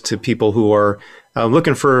service to people who are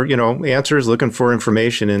looking for, answers, looking for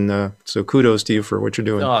information. And so kudos to you for what you're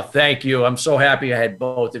doing. Oh, thank you. I'm so happy I had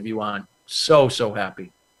both of you on. So happy.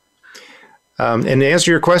 And to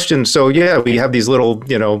answer your question, so yeah, we have these little,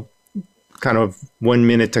 kind of 1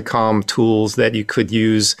 minute to calm tools that you could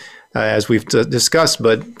use as we've discussed,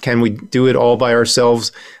 but can we do it all by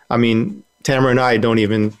ourselves? I mean, Tamara and I don't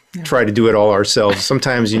even try to do it all ourselves.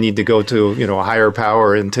 Sometimes you need to go to, a higher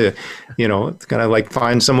power and to, kind of like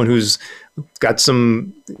find someone who's got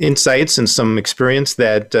some insights and some experience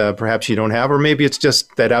that perhaps you don't have, or maybe it's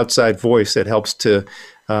just that outside voice that helps to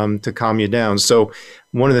calm you down. So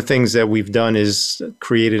one of the things that we've done is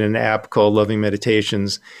created an app called Loving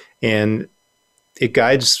Meditations, and it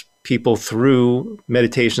guides people through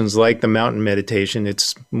meditations like the mountain meditation.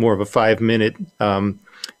 It's more of a 5-minute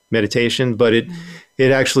meditation, but it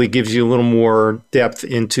actually gives you a little more depth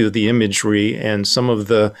into the imagery and some of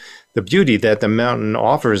the beauty that the mountain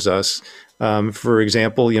offers us. For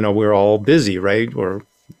example, we're all busy, right? Or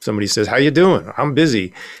somebody says, "How you doing?" "I'm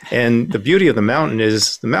busy." And the beauty of the mountain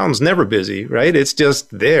is the mountain's never busy, right? It's just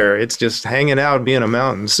there. It's just hanging out, being a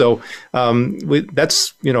mountain. So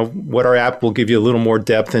that's, what our app will give you a little more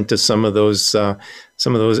depth into some of those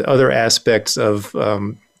other aspects of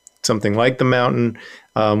something like the mountain.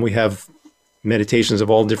 We have meditations of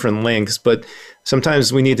all different lengths, but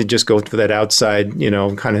sometimes we need to just go for that outside,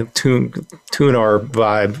 kind of tune our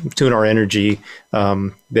vibe, tune our energy,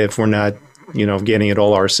 if we're not getting it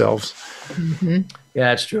all ourselves. Mm-hmm. Yeah,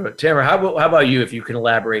 that's true. Tamara, how about you, if you can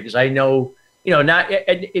elaborate? Because I know, not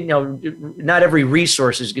every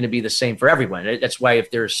resource is going to be the same for everyone. That's why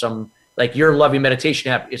if there's some, like your Loving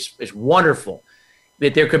Meditation app, it's wonderful.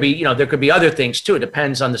 But there could be other things too. It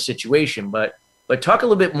depends on the situation. But but talk a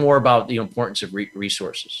little bit more about the importance of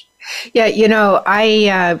resources. Yeah,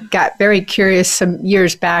 I got very curious some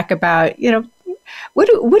years back about, what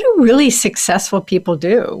do really successful people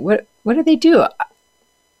do? What do they do?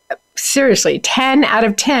 Seriously, 10 out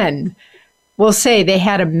of 10 will say they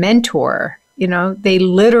had a mentor. They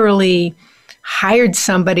literally hired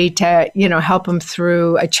somebody to, help them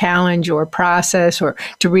through a challenge or a process or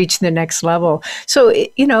to reach the next level. So,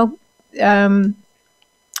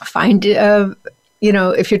 find,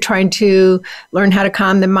 if you're trying to learn how to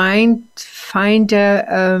calm the mind, find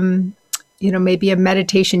maybe a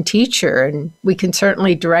meditation teacher, and we can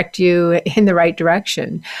certainly direct you in the right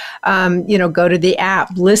direction. Go to the app,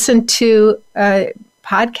 listen to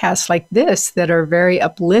podcasts like this that are very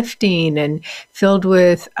uplifting and filled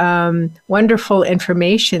with wonderful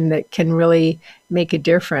information that can really make a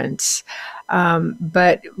difference.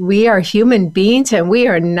 But we are human beings, and we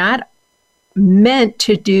are not meant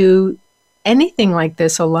to do anything like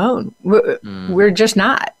this alone. We're just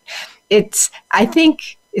not. I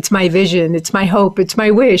think it's my vision, it's my hope, it's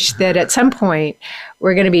my wish that at some point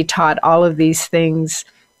we're going to be taught all of these things,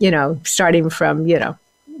 starting from,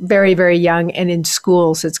 very, very young, and in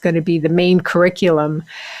schools, it's going to be the main curriculum.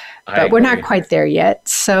 But we're not quite there yet.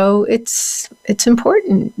 So it's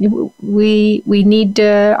important. We need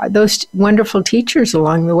those wonderful teachers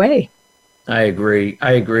along the way. I agree.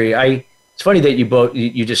 It's funny that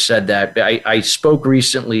you just said that. I spoke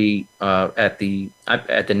recently at the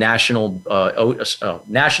National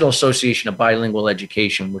Association of Bilingual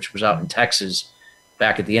Education, which was out in Texas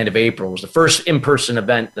back at the end of April. It was the first in-person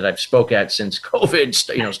event that I've spoke at since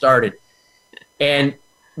COVID started. And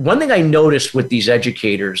one thing I noticed with these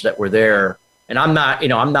educators that were there, and I'm not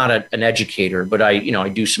an educator, but I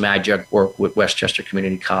do some adjunct work with Westchester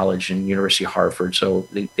Community College and University of Hartford. So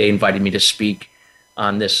they invited me to speak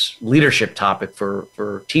on this leadership topic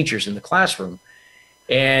for teachers in the classroom.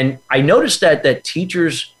 And I noticed that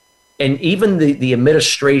teachers and even the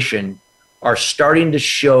administration are starting to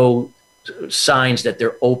show signs that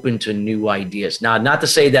they're open to new ideas. Now, not to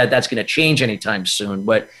say that that's going to change anytime soon,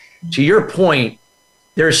 but to your point,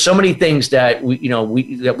 there's so many things that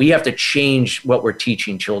we have to change what we're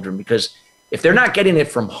teaching children, because if they're not getting it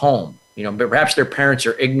from home, perhaps their parents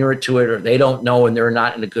are ignorant to it, or they don't know and they're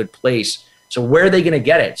not in a good place. So where are they going to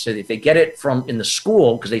get it? So if they get it from in the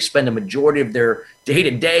school, because they spend a majority of their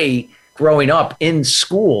day-to-day growing up in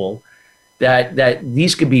school, that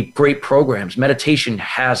these could be great programs. Meditation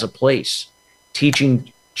has a place.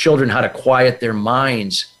 Teaching children how to quiet their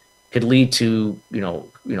minds could lead to,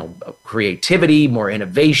 creativity, more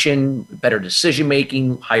innovation, better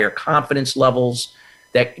decision-making, higher confidence levels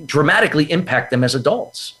that dramatically impact them as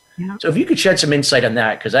adults. Yeah. So if you could shed some insight on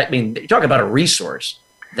that, because you talk about a resource.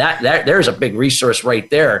 That there's a big resource right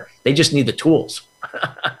there. They just need the tools.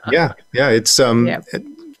 Yeah. It's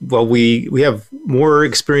well, we have more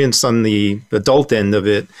experience on the adult end of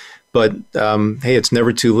it, but hey, it's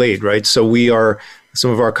never too late, right? So some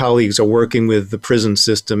of our colleagues are working with the prison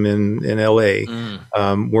system in LA,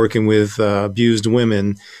 working with abused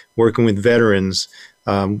women, working with veterans.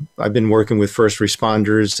 I've been working with first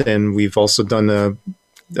responders, and we've also done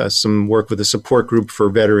some work with a support group for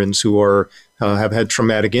veterans who have had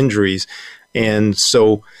traumatic injuries. And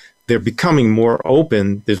so they're becoming more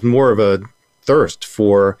open. There's more of a thirst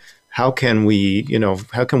for how can we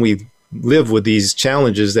live with these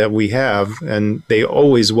challenges that we have. And they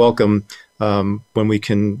always welcome when we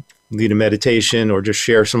can lead a meditation or just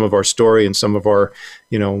share some of our story and some of our,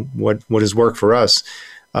 what has worked for us.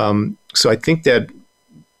 So I think that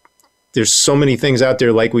there's so many things out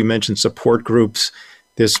there, like we mentioned, support groups.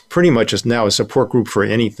 There's pretty much now a support group for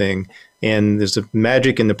anything. And there's the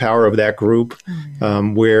magic and the power of that group,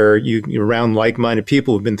 where you're around like-minded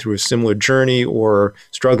people who've been through a similar journey or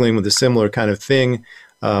struggling with a similar kind of thing.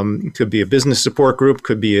 It could be a business support group,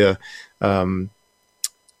 could be a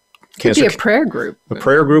prayer group,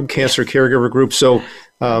 cancer caregiver group. So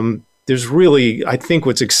there's really, I think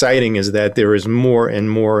what's exciting is that there is more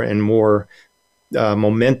and more and more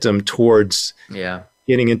momentum towards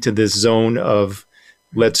getting into this zone of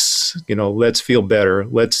let's feel better.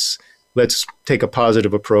 Let's take a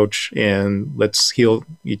positive approach, and let's heal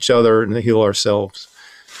each other and heal ourselves.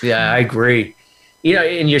 Yeah, I agree.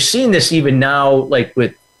 And you're seeing this even now, like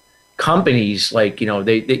with companies, like,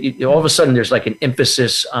 they all of a sudden there's like an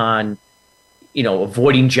emphasis on,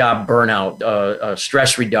 avoiding job burnout,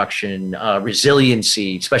 stress reduction,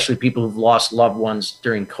 resiliency, especially people who've lost loved ones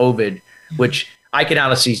during COVID, which I can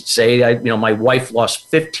honestly say, my wife lost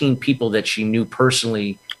 15 people that she knew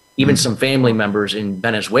personally, even some family members in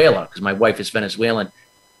Venezuela, because my wife is Venezuelan,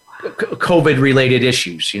 COVID-related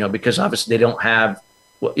issues, because obviously they don't have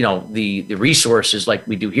the resources like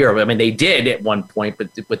we do here. I mean, they did at one point,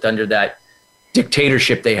 but under that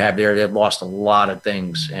dictatorship they have there, they've lost a lot of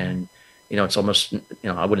things. And, it's almost,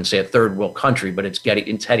 I wouldn't say a third world country, but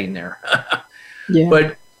it's heading there. Yeah.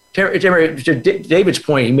 But Tamara, to David's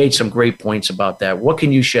point, he made some great points about that. What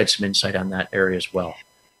can you shed some insight on that area as well?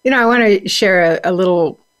 I want to share a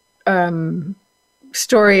little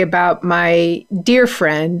story about my dear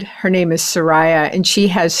friend. Her name is Soraya, and she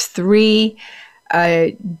has 3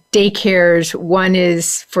 daycares. One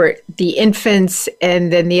is for the infants,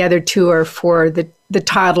 and then the other 2 are for the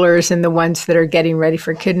toddlers and the ones that are getting ready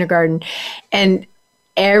for kindergarten. And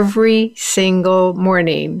every single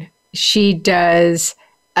morning, she does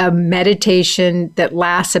a meditation that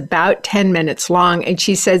lasts about 10 minutes long. And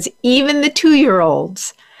she says even the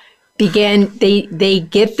 2-year-olds they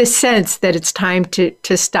get the sense that it's time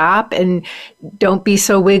to stop and don't be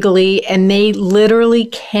so wiggly, and they literally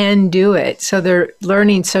can do it. So they're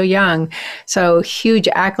learning so young. So huge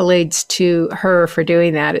accolades to her for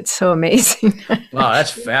doing that. It's so amazing. Wow,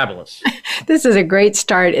 that's fabulous. This is a great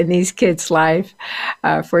start in these kids' life,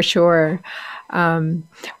 for sure.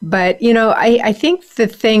 But, I think the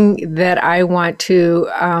thing that I want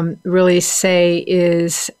to really say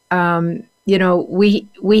is,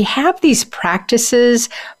 we have these practices,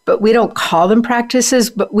 but we don't call them practices,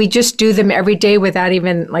 but we just do them every day without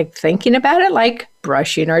even thinking about it, like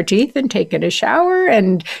brushing our teeth and taking a shower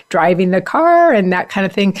and driving the car and that kind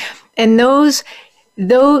of thing. And those,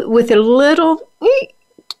 though, with a little,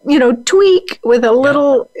 tweak, with a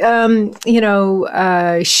little,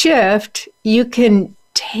 shift, you can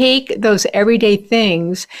take those everyday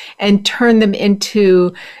things and turn them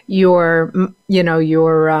into your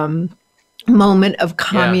moment of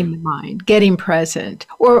calming the mind, getting present,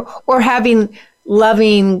 or having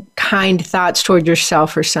loving, kind thoughts toward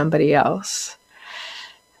yourself or somebody else.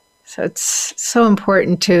 So it's so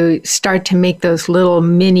important to start to make those little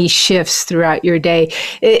mini shifts throughout your day.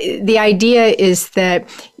 The idea is that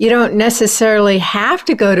you don't necessarily have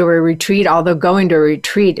to go to a retreat, although going to a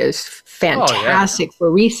retreat is fantastic for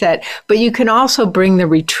reset, but you can also bring the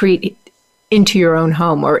retreat into your own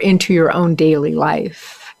home or into your own daily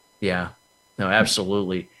life. Yeah. No,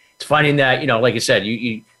 absolutely. It's finding that, like I said,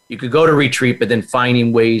 you could go to retreat, but then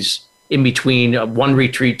finding ways in between one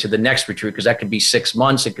retreat to the next retreat, because that could be 6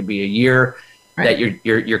 months, it could be a year, right, that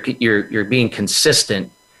you're being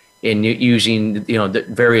consistent in using the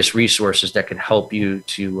various resources that can help you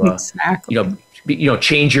to exactly.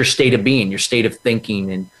 Change your state of being, your state of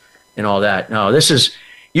thinking, and all that. No,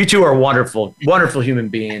 you two are wonderful, wonderful human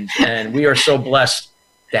beings, and we are so blessed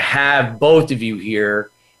to have both of you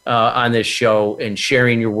here on this show and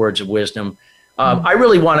sharing your words of wisdom. I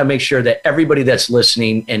really want to make sure that everybody that's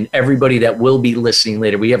listening and everybody that will be listening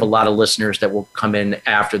later, we have a lot of listeners that will come in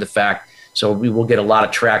after the fact. So we will get a lot of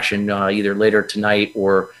traction either later tonight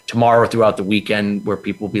or tomorrow throughout the weekend where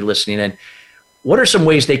people will be listening in. What are some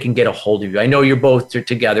ways they can get a hold of you? I know you're both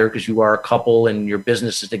together because you are a couple and your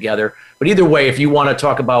business is together. But either way, if you want to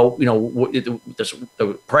talk about,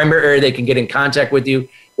 the primary area they can get in contact with you,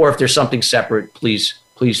 or if there's something separate, please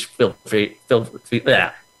feel free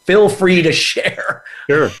to share.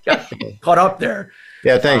 Sure. Caught up there.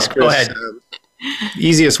 Yeah, thanks, Chris. Go ahead.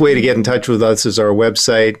 Easiest way to get in touch with us is our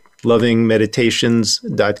website,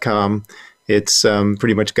 lovingmeditations.com. It's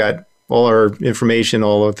pretty much got all our information,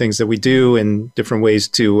 all the things that we do, and different ways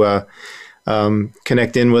to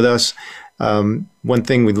connect in with us. One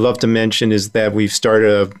thing we'd love to mention is that we've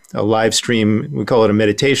started a live stream. We call it a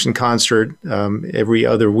meditation concert every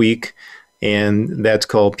other week, and that's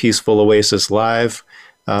called Peaceful Oasis Live.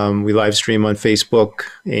 We live stream on Facebook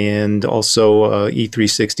and also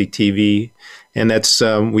E360 TV, and that's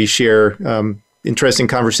we share interesting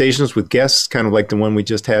conversations with guests, kind of like the one we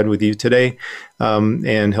just had with you today,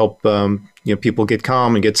 and help people get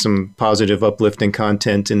calm and get some positive, uplifting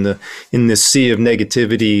content in this sea of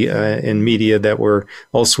negativity and media that we're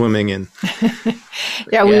all swimming in.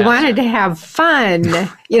 Yeah, we wanted to have fun.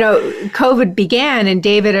 COVID began, and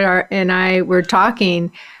David and I were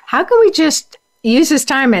talking. How can we just use this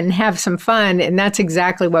time and have some fun? And that's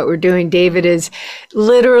exactly what we're doing. David is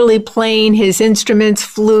literally playing his instruments,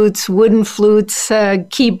 flutes, wooden flutes,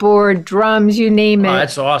 keyboard, drums, you name it. Oh,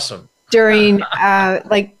 that's awesome. During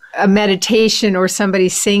like a meditation or somebody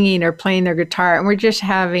singing or playing their guitar. And we're just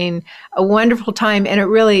having a wonderful time. And it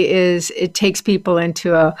really is, it takes people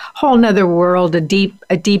into a whole nother world, a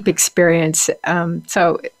deep experience.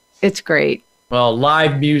 So it's great. Well,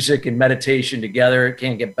 live music and meditation together, it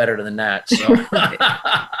can't get better than that. So,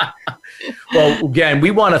 well, again,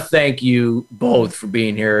 we want to thank you both for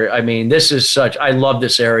being here. I mean, I love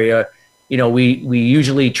this area. We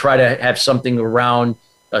usually try to have something around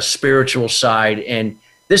a spiritual side. And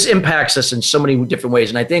this impacts us in so many different ways.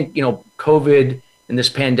 And I think, COVID and this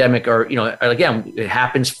pandemic are, again, it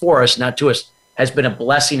happens for us, not to us, has been a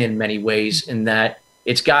blessing in many ways in that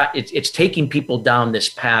it's taking people down this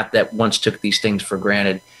path that once took these things for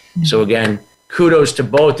granted. Mm-hmm. So again, kudos to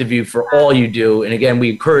both of you for all you do. And again, we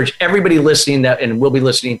encourage everybody listening and will be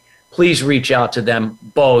listening, please reach out to them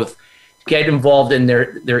both, get involved in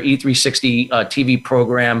their E360 TV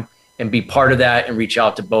program and be part of that, and reach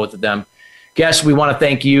out to both of them. Guests, we want to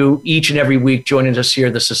thank you each and every week joining us here,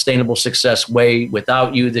 The Sustainable Success Way.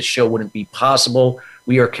 Without you, this show wouldn't be possible.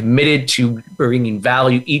 We are committed to bringing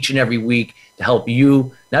value each and every week to help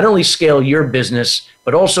you not only scale your business,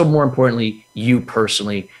 but also more importantly, you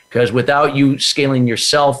personally. Because without you scaling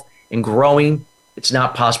yourself and growing, it's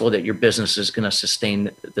not possible that your business is going to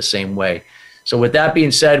sustain the same way. So with that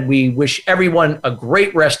being said, we wish everyone a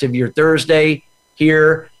great rest of your Thursday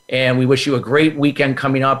here. And we wish you a great weekend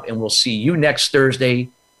coming up, and we'll see you next Thursday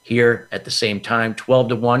here at the same time, 12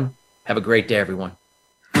 to 1. Have a great day, everyone.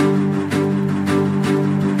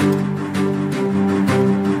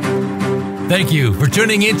 Thank you for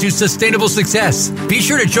tuning in to Sustainable Success. Be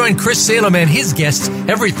sure to join Chris Salem and his guests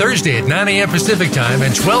every Thursday at 9 a.m. Pacific Time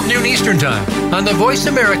and 12 noon Eastern Time on the Voice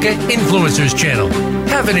America Influencers Channel.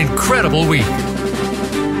 Have an incredible week.